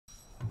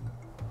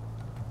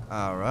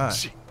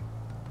Alright.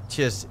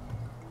 Just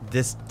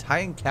this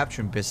Titan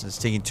capturing business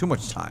is taking too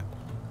much time.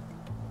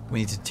 We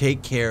need to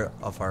take care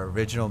of our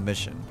original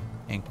mission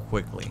and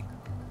quickly.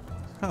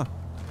 Huh.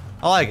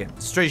 I like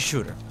it. Straight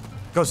shooter.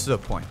 Goes to the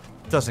point.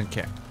 Doesn't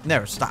care.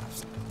 Never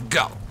stops.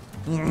 Go.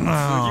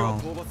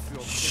 No.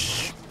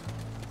 Shh.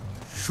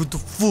 Shoot the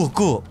fuck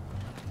up.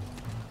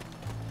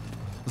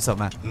 What's up,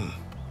 man?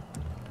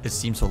 It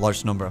seems a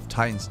large number of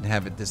Titans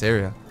inhabit this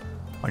area.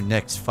 Our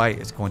next fight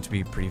is going to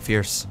be pretty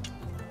fierce.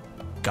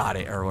 Got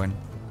it, Erwin.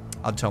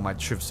 I'll tell my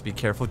troops to be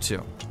careful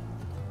too.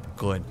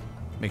 Good.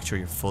 Make sure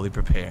you're fully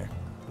prepared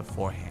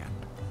beforehand.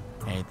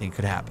 Anything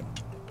could happen.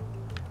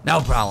 No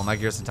problem. My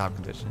gear's in top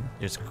condition.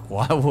 Your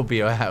squad will be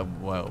your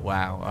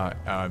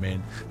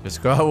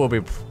squad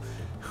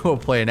will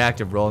play an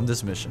active role in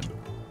this mission.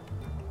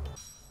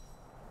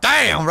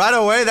 Damn! Right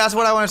away. That's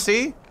what I want to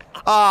see.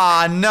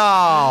 Ah,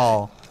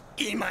 no.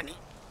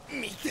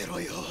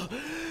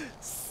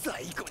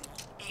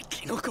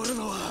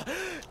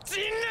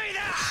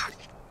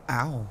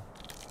 Ow.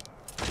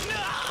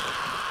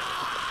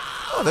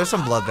 Oh, there's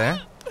some blood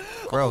there.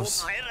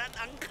 Gross.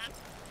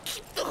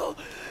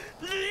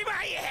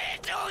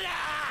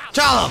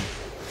 Tell him!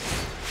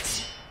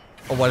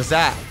 Oh, what is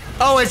that?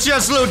 Oh, it's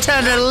just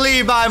Lieutenant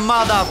Levi,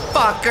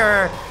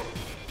 motherfucker!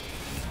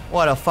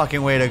 What a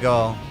fucking way to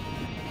go.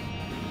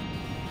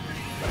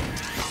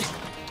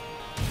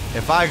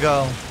 If I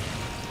go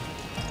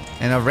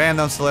and a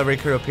random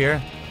celebrity crew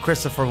appear,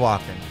 Christopher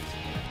Walken.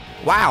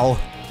 Wow,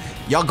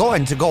 you're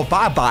going to go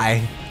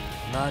bye-bye.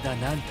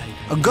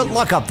 Good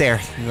luck up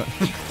there.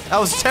 That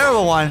was a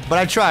terrible one, but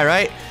I try,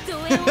 right?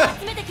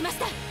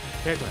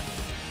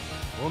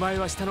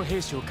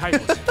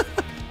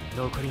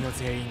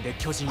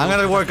 I'm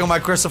gonna work on my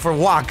Christopher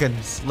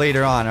Walkens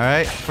later on,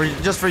 alright?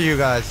 Just for you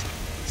guys.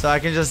 So I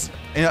can just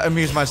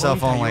amuse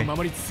myself only.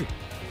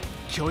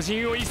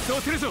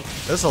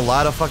 There's a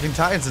lot of fucking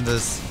Titans in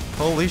this.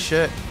 Holy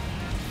shit.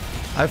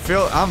 I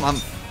feel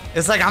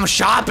it's like I'm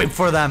shopping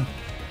for them.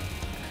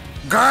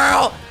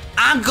 Girl,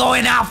 I'm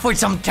going out for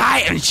some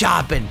Titan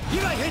shopping.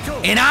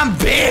 And I'm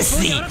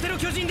busy.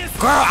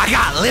 Girl, I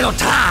got little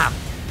time.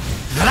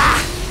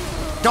 Blah.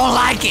 Don't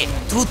like it.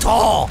 Too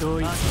tall.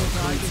 Too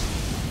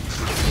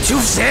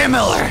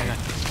similar.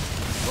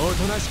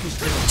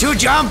 Too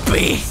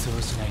jumpy.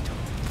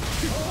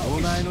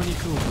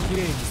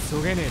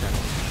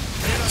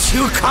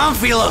 Too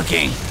comfy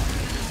looking.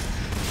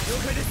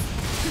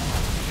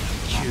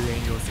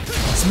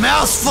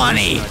 Smells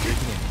funny.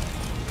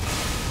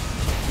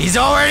 He's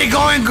already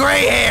going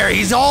gray hair.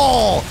 He's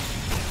old.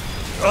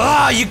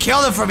 Oh, you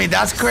killed him for me.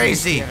 That's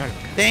crazy.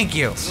 Thank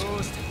you.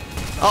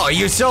 Oh,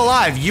 you're still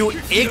alive. You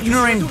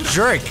ignorant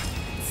jerk.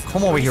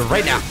 Come over here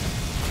right now.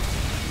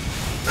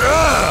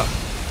 Ugh.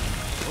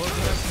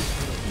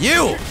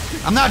 You.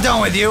 I'm not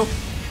done with you.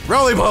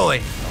 Roly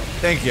poly.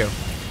 Thank you.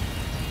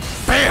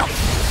 Bam.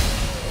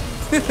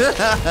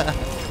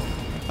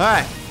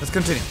 Alright, let's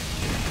continue.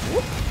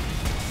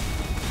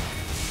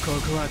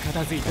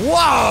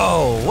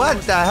 Whoa!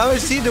 What the hell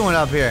is he doing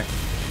up here?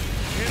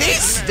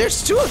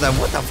 There's two of them.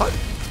 What the fuck?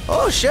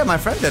 Oh shit, my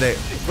friend did it.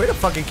 Way to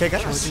fucking kick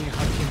ass.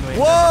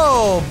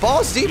 Whoa!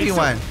 Balls deep he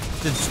went.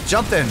 Just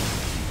jumped in.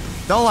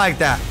 Don't like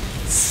that.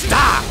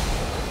 Stop!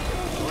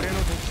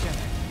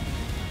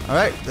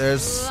 Alright,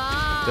 there's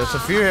a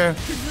few here.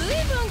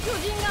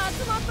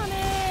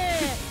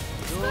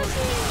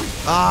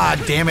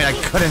 Ah, damn it, I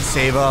couldn't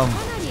save him.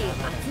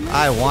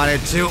 I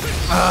wanted to.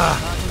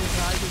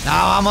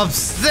 Now I'm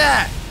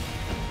upset.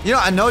 You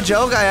know, no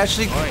joke, I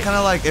actually kind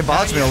of like, it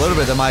bothers me a little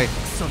bit that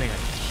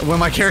when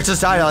my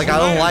characters die, like I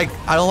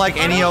don't like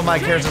any of my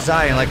characters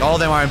dying. Like all of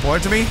them are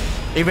important to me.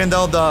 Even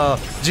though the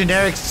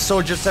generic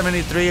Soldier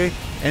 73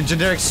 and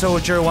generic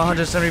Soldier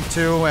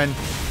 172 and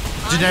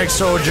generic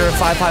Soldier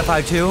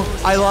 5552,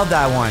 I love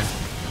that one.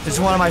 It's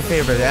one of my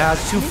favorites. It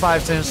has 2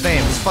 5s in its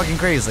name. It's fucking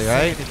crazy,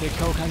 right?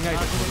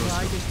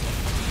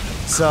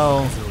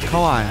 So,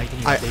 come on.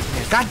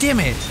 God damn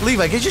it.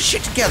 Levi, get your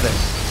shit together.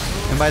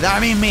 And by that I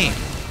mean me.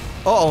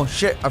 Uh-oh,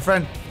 shit. Our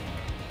friend.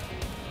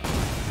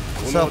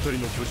 So.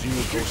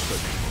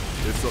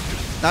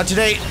 Not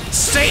today.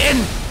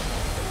 Satan!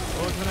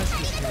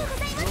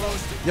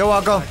 You're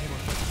welcome.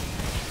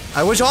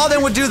 I wish all of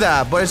them would do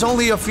that, but it's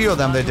only a few of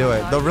them that do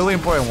it. The really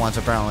important ones,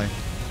 apparently.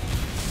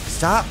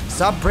 Stop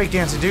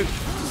breakdancing, dude.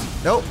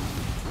 Nope.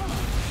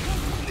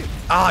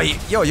 Ah,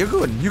 yo, you're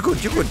good. You're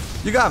good. You're good.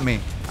 You got me.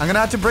 I'm gonna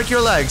have to break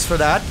your legs for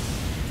that.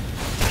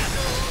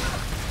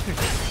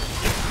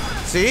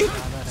 See?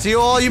 See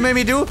all you made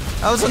me do?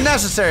 That was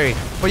unnecessary.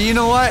 But you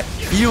know what?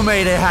 You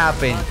made it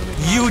happen.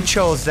 You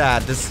chose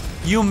that.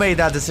 You made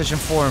that decision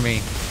for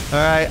me.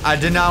 Alright? I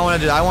did not want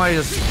to do that. I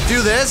wanted to just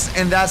do this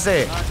and that's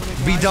it.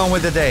 Be done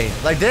with the day.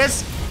 Like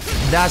this,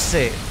 that's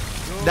it.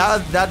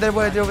 That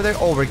what I did over there?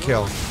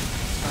 Overkill.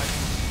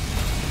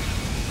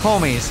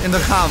 Homies, in the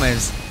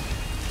comments.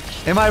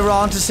 Am I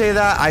wrong to say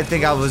that? I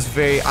think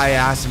I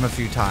asked him a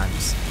few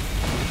times.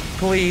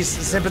 Please,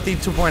 sympathy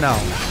 2.0.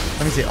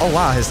 Let me see. Oh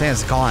wow, his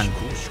hand's gone.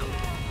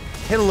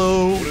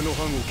 Hello.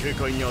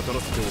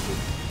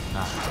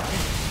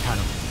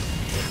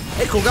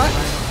 Hey, cool guy.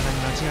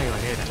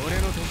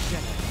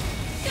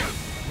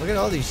 Look at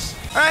all these.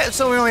 Alright,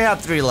 so we only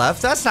have 3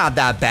 left. That's not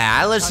that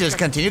bad. Let's just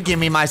continue. Give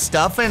me my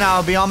stuff and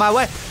I'll be on my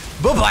way.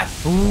 Bye-bye.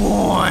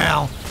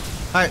 Wow.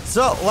 Alright,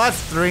 so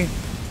last 3.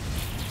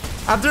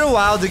 After a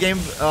while, the game,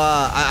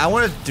 I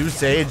want to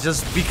say it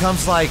just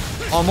becomes like,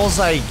 almost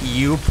like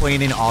you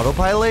playing in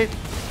autopilot.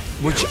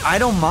 Which I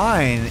don't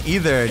mind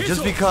either,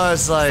 just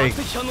because like,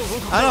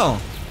 I don't know.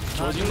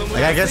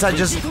 Like, I guess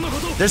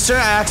there's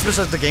certain aspects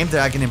of the game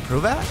that I can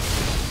improve at.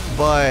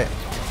 But,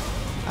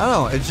 I don't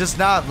know, it's just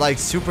not like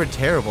super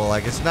terrible.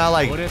 Like, it's not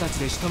like,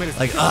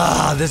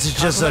 this is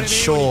just a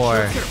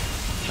chore.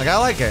 Like, I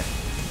like it.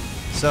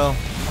 So,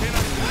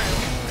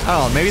 I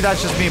don't know, maybe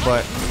that's just me,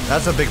 but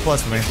that's a big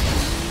plus for me.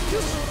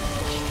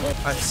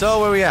 Alright, so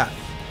where we at?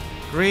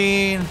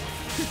 Green.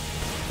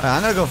 Alright,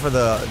 I'm gonna go for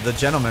the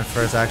gentleman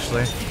first,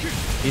 actually.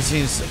 He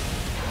seems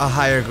a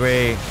higher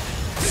grade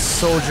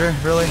soldier,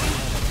 really.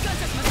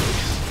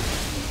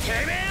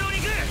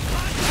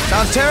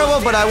 Sounds terrible,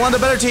 but I want the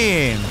better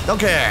team. Don't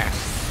care.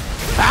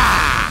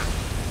 Ah!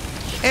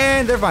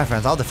 And they're my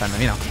friends. I'll defend them,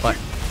 you know. But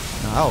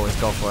I always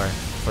go for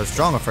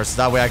stronger first.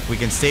 That way we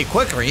can stay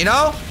quicker, you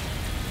know?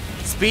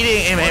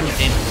 Speeding and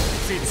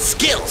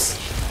skills.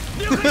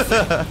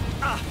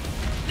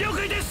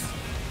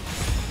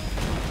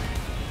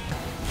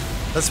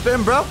 Let's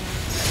spin, bro.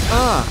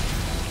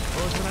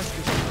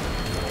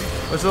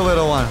 What's the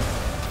little one?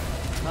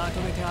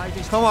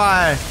 Come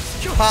on,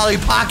 Polly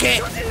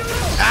Pocket.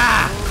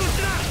 Ah!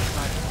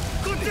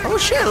 Oh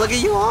shit! Look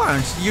at you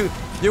arms.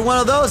 You're one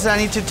of those that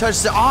I need to touch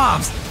the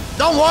arms.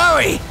 Don't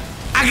worry,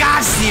 I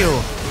got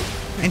you.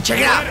 And check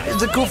it out.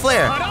 It's a cool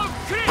flare.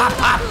 Pop,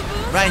 pop,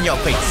 right in your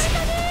face.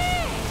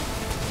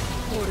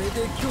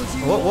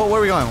 Where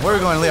are we going? Where are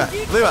we going, Levi?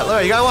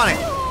 Levi, you gotta want it.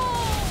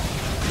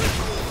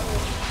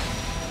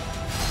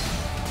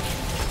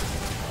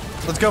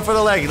 Let's go for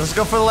the leg. Let's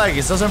go for the leg.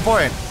 It's so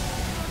important.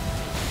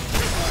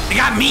 They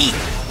got me.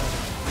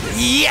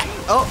 Yeah.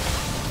 Oh.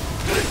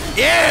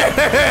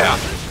 Yeah.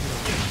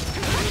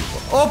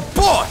 Oh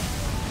boy.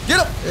 Get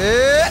up.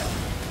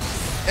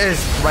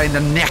 It's right in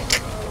the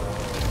neck.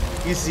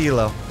 Easy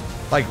low.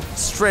 Like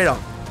straight up.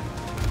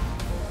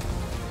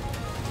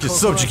 Get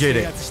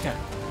subjugated.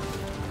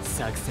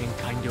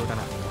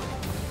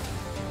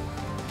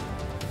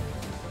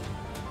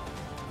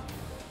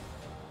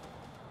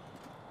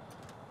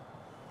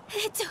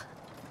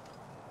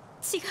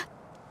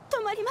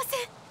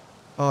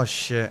 Oh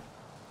shit.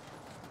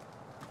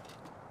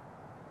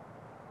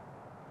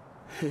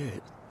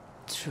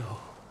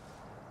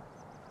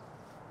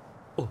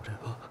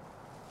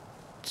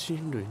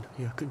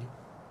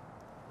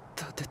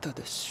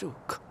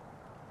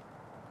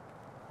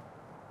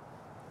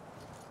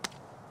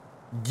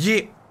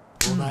 Yeah.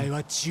 お前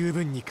は十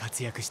分に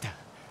活躍した。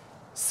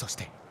そし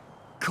て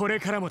これ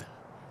からもだ。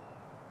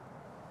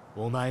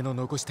お前の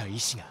残した意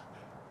志が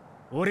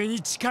俺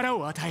に力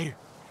を与える。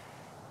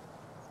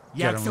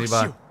約束し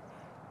よう。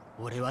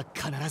俺は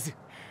必ず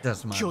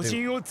巨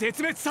人を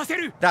絶滅させ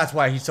る。That's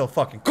why he's so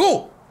fucking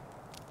cool.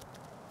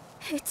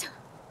 兵長、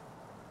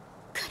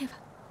彼は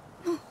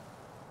もう。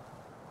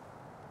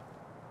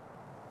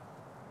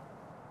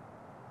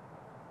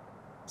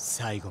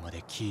最後ま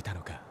で聞いた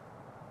のか、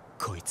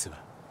こいつは。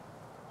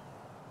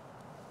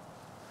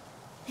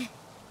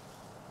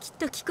きっ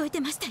と聞こえ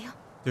てましたよ。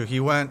Dude,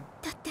 he went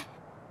だって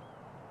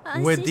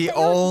with the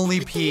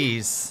only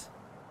piece.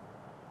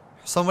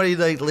 Somebody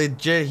like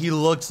legit, he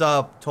looks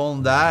up, told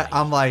him that.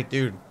 I'm like,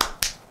 dude,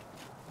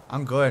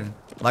 I'm good.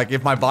 Like,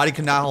 if my body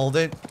could not hold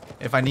it,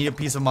 if I need a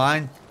peace of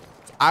mind,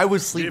 I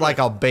would sleep like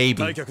a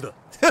baby.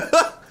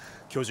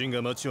 巨人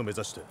が町を目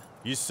指して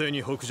一斉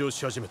に北上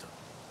し始めた。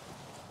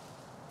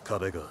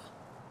壁が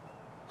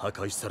破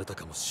壊された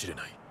かもしれ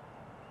ない。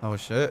Oh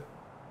shit.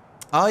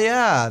 Oh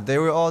yeah, they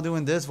were all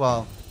doing this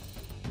while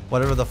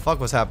whatever the fuck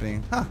was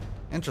happening. Huh,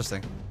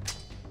 interesting.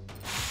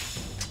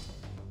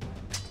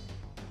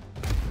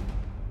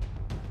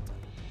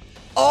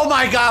 Oh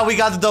my god, we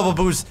got the double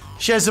boost.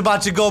 Shit's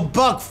about to go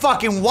buck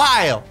fucking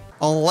wild.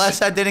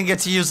 Unless I didn't get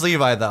to use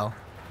Levi though.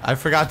 I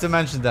forgot to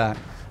mention that.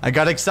 I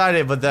got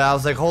excited, but then I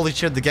was like, holy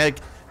shit, the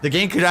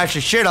game could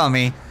actually shit on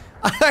me.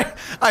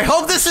 I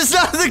hope this is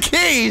not the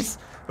case.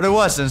 But it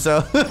wasn't,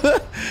 so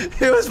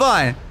it was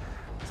fine.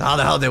 So how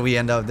the hell did we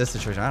end up in this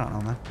situation? I don't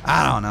know, man.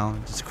 I don't know.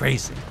 Just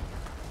crazy.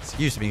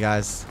 Excuse me,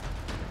 guys.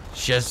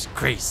 Just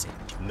crazy.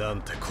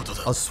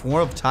 A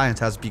swarm of Titans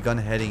has begun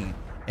heading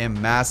en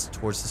masse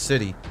towards the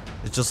city.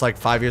 It's just like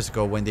 5 years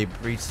ago when they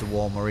breached the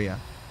wall of Maria.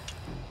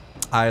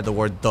 I had the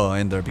word "the"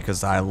 in there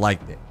because I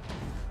liked it.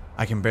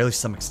 I can barely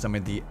stomach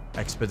the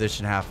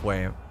expedition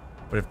halfway.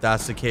 But if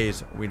that's the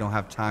case, we don't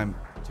have time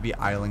to be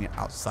idling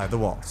outside the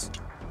walls.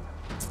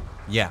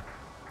 Yeah.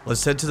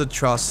 Let's head to the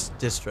Trust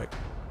District.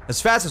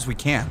 As fast as we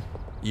can.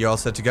 You all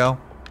set to go?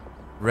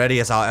 Ready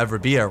as I'll ever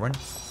be, Erwin.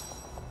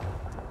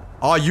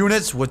 All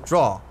units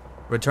withdraw.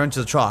 Return to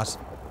the Trust.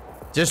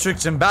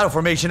 Districts in battle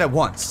formation at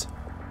once.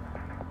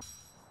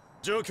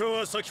 状況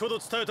は先ほど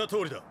伝えた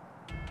通りだ。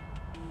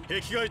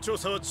壁外調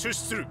査は中止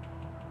する。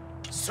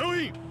総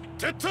員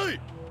撤退。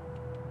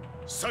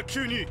早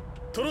急に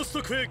トロス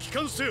ト区へ帰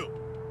還せよ。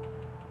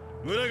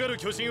群がる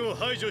巨人を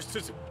排除し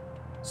つつ。了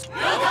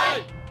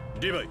解。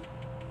リヴァイ、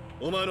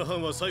お前の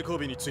班は最後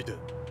尾について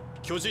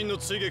巨人の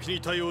追撃に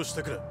対応し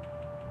てくれ。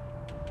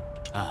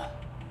ああ、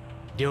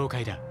了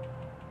解だ。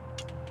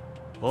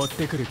追っ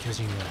てくる巨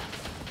人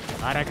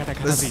はあらかた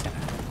片付いたな。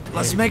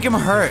Let's make him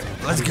hurt.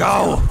 Let's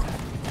go.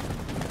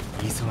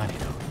 急がねえ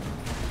と。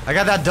I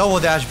got that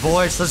double dash,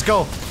 boys. Let's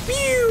go.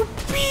 Pew,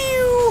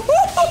 pew.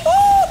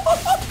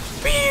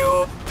 Pew,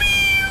 pew.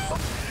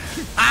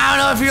 I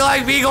don't know if you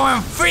like me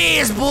going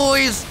freeze,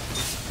 boys.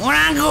 When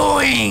I'm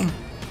going.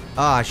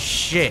 Ah,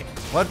 shit.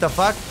 What the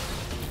fuck?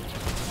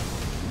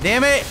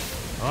 Damn it.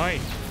 お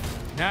い、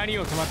何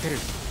を止まってる。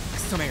ク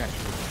ソメガネ。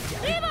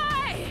リヴ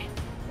ァイ、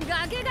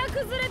崖が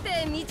崩れ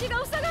て道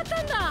が塞がっ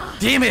たんだ。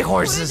Damn it,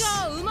 これ horses. じ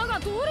ゃ馬が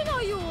通れ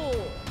ないよ。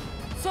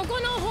そ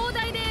この砲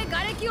台で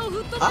瓦礫を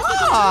吹っ飛ばしてくれ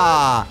る。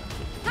Ah,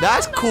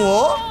 that's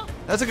cool.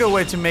 That's a good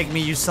way to make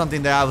me use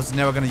something that I was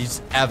never gonna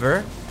use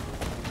ever.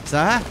 So,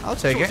 I'll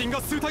take it. 仕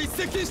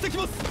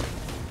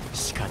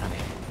方ね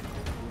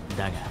え。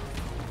だが。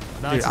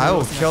Dude, I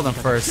will kill them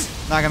first.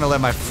 Not gonna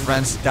let my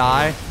friends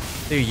die.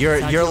 Dude,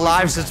 your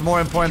lives is more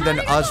important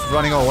than us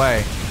running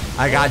away.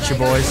 I got you,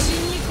 boys.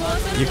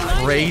 You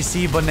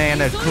crazy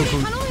banana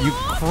cuckoo. You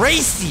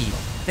crazy!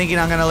 Thinking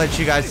I'm gonna let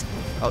you guys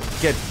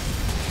get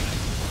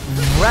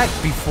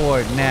wrecked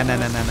before. Nah.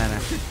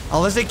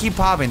 Unless they keep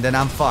popping, then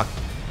I'm fucked.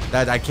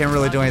 That I can't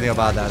really do anything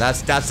about that.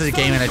 That's the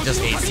game and it just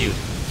hates you.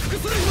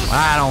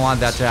 I don't want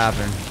that to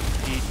happen.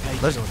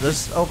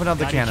 Let's open up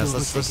the cannons.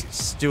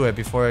 Let's do it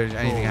before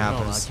anything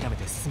happens.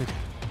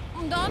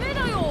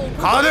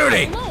 Call of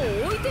Duty!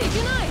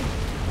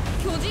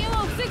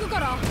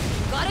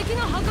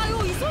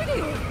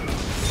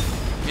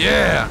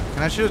 Yeah!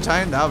 Can I shoot a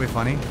Titan? That would be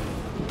funny.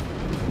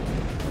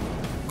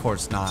 Of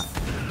course not.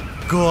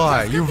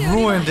 God, you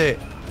ruined it.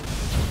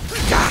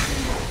 God.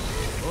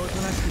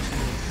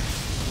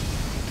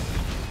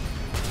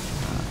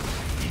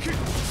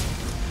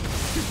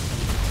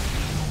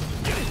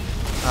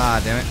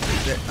 Ah, damn it.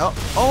 Oh,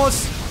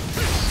 almost.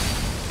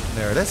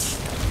 There it is.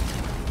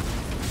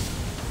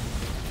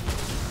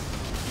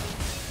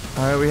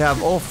 Alright, we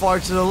have Old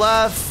Fart to the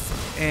left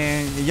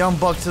and Young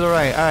Buck to the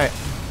right. Alright.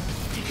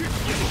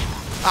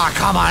 Ah,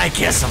 come on, I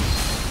kiss him.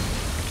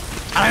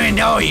 I don't even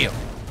know you.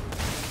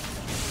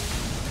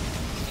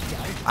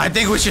 I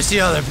think we should see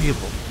other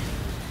people.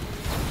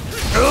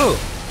 Ooh.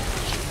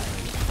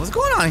 What's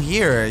going on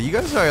here? You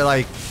guys are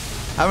like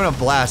having a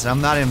blast and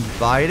I'm not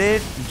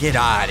invited? Get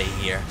out of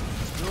here.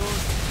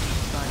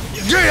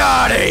 Get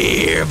out of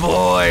here,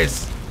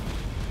 boys!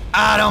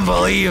 I don't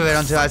believe it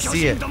until I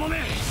see it.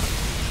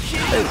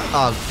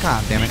 Oh,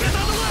 god damn it.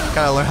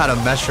 Gotta learn how to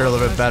measure a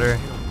little bit better.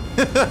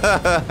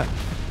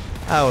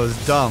 That was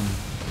dumb.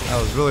 That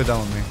was really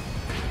dumb of me.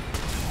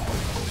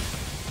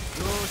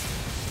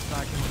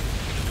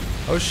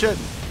 Oh shit.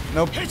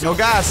 Nope, no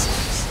gas.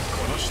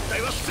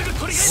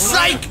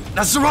 Psych!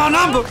 That's the wrong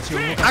number!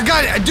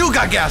 I do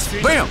got gas.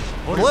 Bam!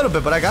 A little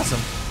bit, but I got some.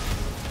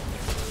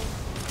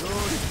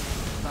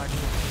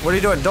 What are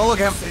you doing? Don't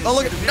look at him. Don't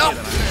look at him. No!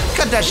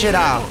 Cut that shit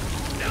out.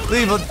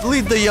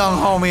 Leave the young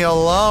homie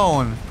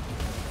alone.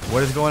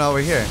 What is going on over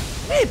here?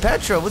 Hey,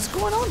 Petra, what's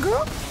going on,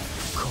 girl?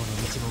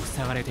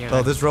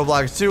 Oh, this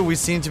Roblox 2, we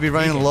seem to be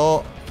running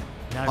low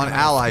on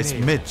allies.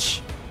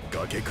 Mitch.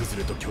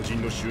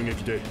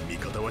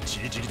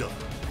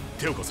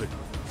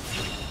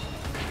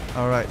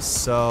 Alright,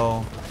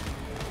 so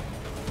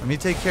let me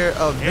take care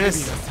of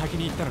this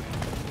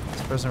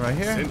person right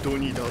here.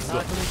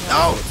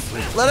 No!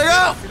 Let her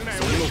go!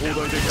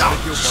 Oh,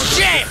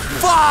 shit!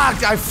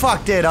 Fuck! I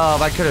fucked it up.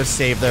 I could have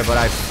saved her, but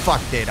I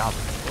fucked it up.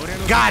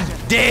 God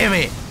damn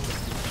it!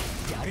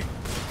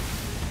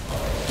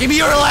 Give me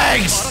your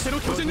legs!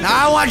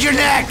 Now I want your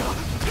neck!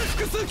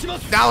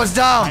 That was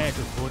dumb!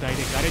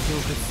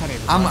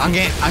 I'm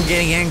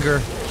getting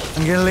anger.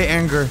 I'm getting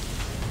anger.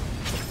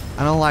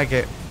 I don't like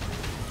it.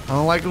 I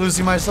don't like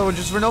losing my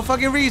soldiers for no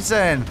fucking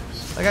reason.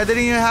 Like I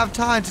didn't even have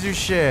time to do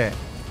shit.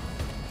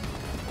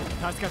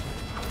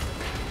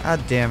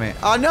 God damn it.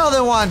 Oh,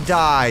 another one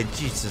died.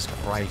 Jesus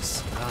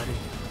Christ.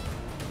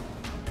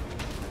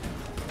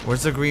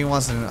 Where's the green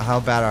ones and how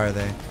bad are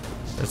they?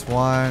 There's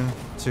 1,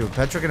 2.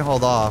 Petra can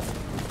hold off.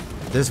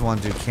 This one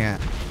dude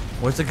can't.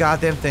 Where's the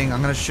goddamn thing?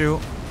 I'm gonna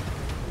shoot.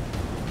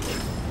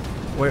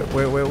 Wait.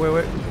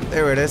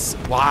 There it is.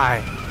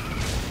 Why?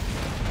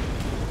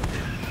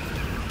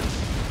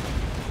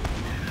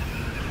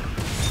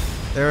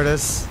 There it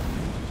is.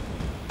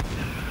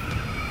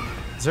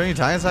 Is there any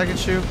Titans I can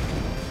shoot?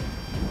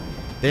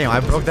 Damn, I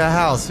broke that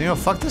house. You know,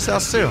 fuck this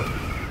house too.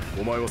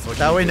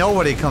 That way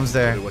nobody comes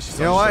there. You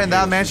know what? In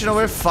that mansion over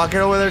there, fuck it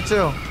over there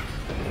too.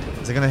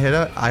 Is it gonna hit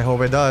it? I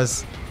hope it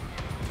does.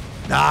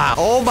 Nah.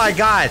 Oh my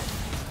god.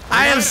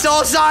 I am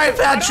so sorry,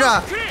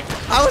 Petra.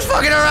 I was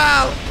fucking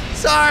around.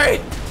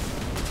 Sorry.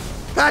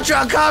 Petra,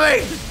 I'm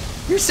coming.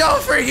 You're so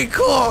freaking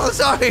cool. I'm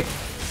sorry.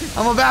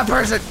 I'm a bad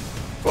person.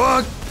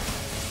 Fuck.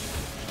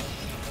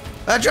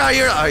 Petra,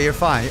 you're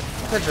fine.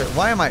 Petra,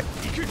 why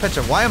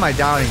am I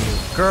doubting you?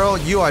 girl.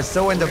 You are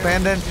so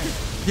independent.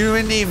 You don't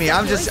even need me.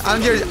 I'm your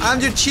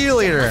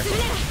cheerleader.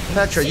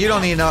 Petra, you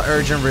don't need no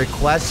urgent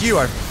requests. You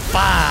are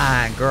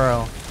fine,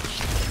 girl.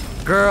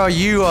 Girl,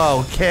 you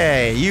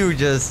okay. You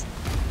just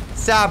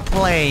stop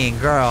playing,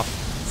 girl.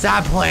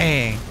 Stop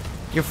playing.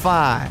 You're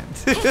fine.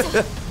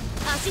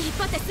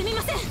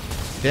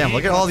 Damn,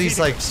 look at all these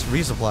like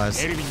resupplies.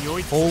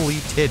 Holy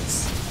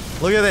tits.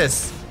 Look at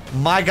this.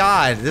 My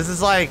god, this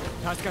is like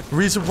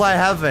resupply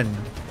heaven.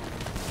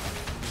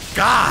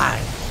 God,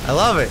 I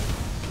love it.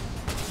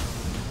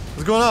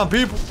 What's going on,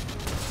 people?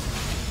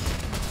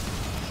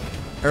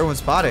 Everyone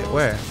spotted.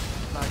 Where?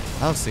 I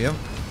don't see him.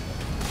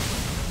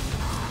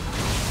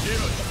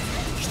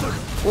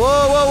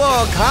 Whoa, whoa,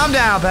 whoa! Calm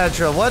down,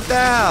 Petra. What the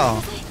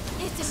hell?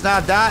 It's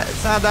not that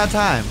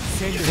time.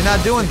 You're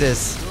not doing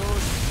this.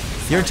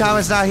 Your time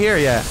is not here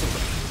yet.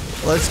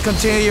 Let's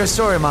continue your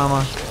story,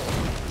 mama.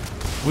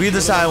 We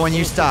decide when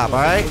you stop,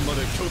 alright?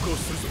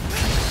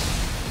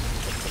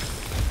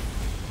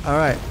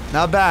 Alright.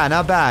 Not bad,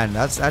 not bad.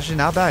 That's actually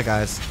not bad,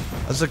 guys.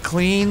 That's a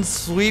clean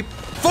sweep.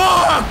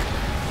 Fuck!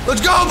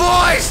 Let's go,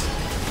 boys!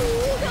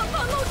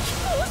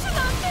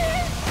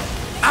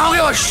 I don't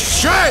give a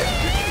shit!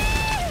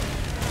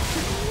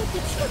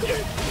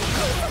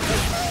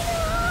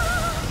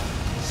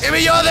 Give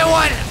me your other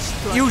one!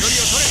 You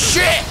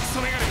shit!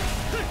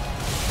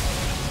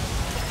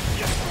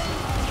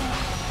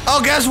 Oh,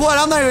 guess what?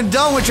 I'm not even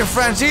done with your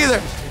friends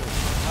either.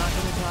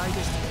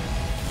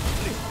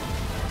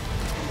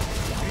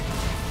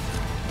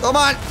 Come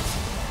on.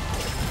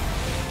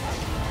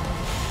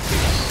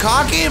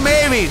 Cocky,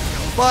 maybe,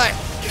 but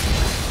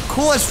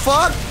cool as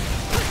fuck?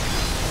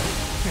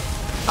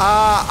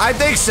 I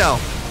think so.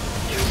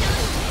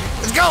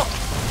 Let's go.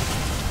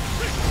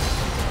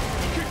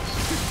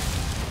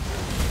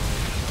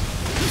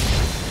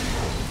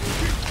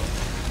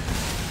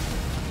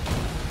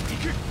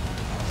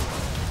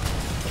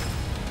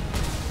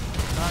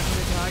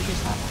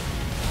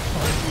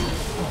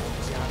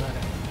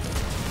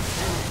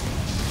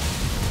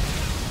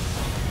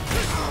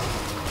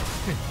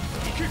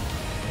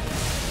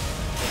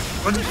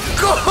 Let's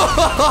go!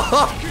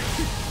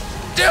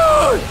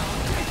 Dude!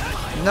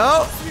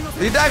 No,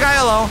 leave that guy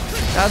alone.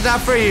 That's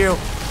not for you.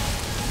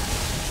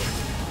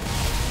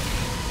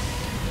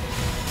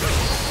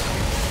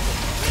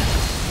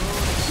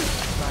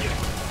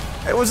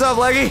 Hey, what's up,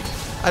 Leggy?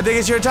 I think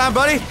it's your time,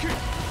 buddy.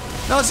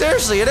 No,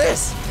 seriously, it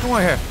is. Come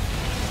on here.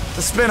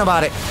 Let's spin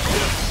about it.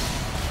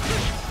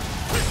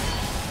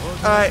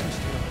 Alright.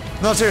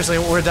 No, seriously,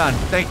 we're done.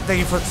 Thank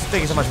you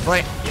so much for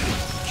playing.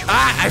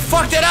 Ah, I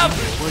fucked it up!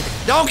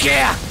 Don't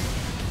care!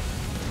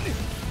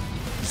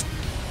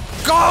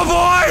 Go,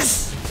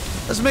 boys!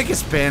 Let's make it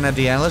spin at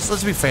the end.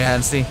 Let's be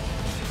fancy.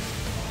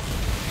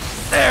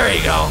 There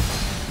we go.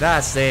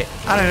 That's it.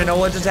 I don't even know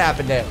what just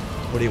happened there,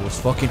 but it was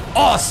fucking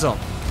awesome.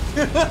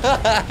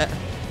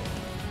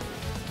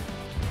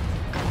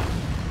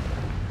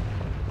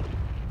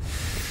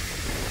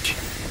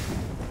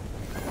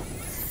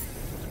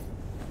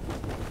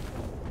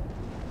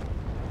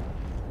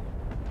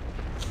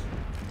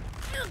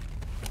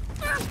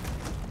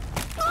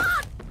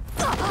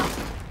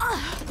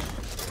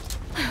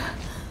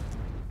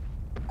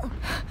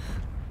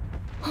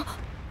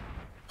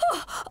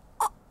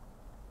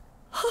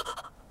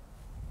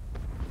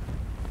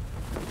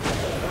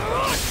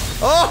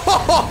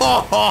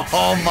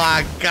 Oh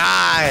my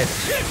god!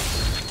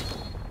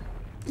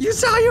 You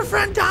saw your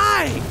friend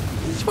die!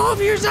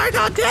 12 years are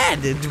not dead!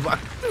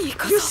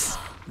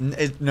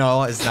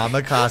 No, it's not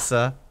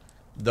Mikasa.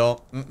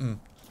 Don't.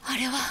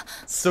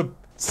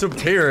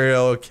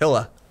 Superior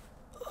killer.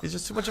 He's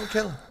just too much of a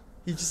killer.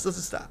 He just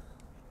doesn't stop.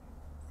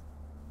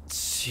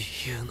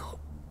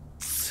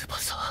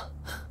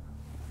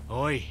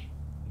 Oi,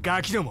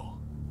 ガキども。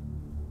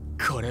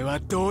これは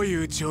どうい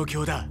う状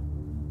況だ？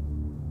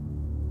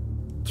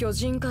巨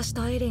人化し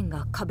たエレン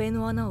が壁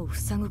の穴を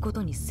塞ぐこ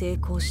とに成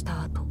功し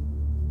た後、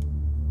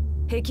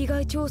壁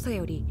外調査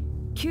より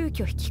急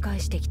遽引き返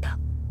してきた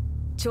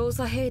調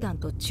査兵団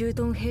と駐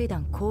屯兵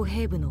団工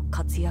兵部の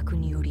活躍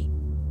により、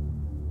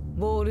ウ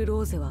ォール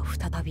ローゼは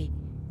再び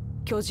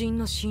巨人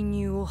の侵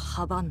入を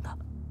阻んだ。